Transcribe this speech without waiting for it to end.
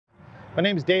My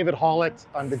name is David Hollett.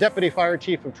 I'm the Deputy Fire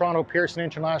Chief of Toronto Pearson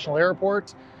International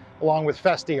Airport, along with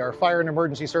FESTI, our Fire and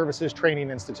Emergency Services Training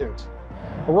Institute.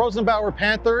 The Rosenbauer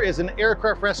Panther is an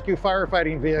aircraft rescue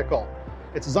firefighting vehicle.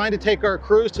 It's designed to take our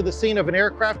crews to the scene of an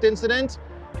aircraft incident,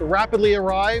 to rapidly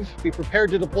arrive, be prepared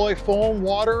to deploy foam,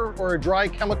 water, or a dry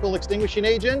chemical extinguishing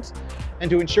agent,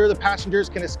 and to ensure the passengers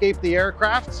can escape the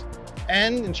aircraft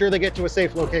and ensure they get to a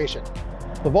safe location.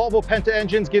 The Volvo Penta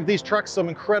engines give these trucks some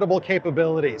incredible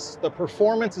capabilities. The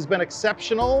performance has been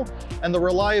exceptional, and the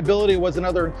reliability was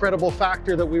another incredible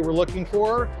factor that we were looking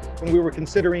for when we were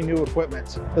considering new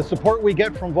equipment. The support we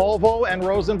get from Volvo and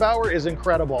Rosenbauer is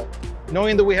incredible.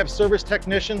 Knowing that we have service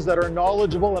technicians that are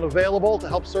knowledgeable and available to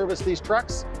help service these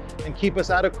trucks and keep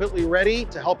us adequately ready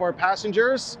to help our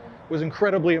passengers was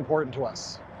incredibly important to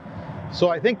us. So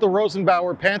I think the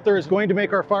Rosenbauer Panther is going to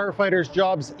make our firefighters'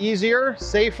 jobs easier,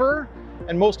 safer,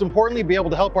 and most importantly, be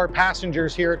able to help our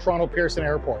passengers here at Toronto Pearson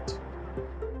Airport.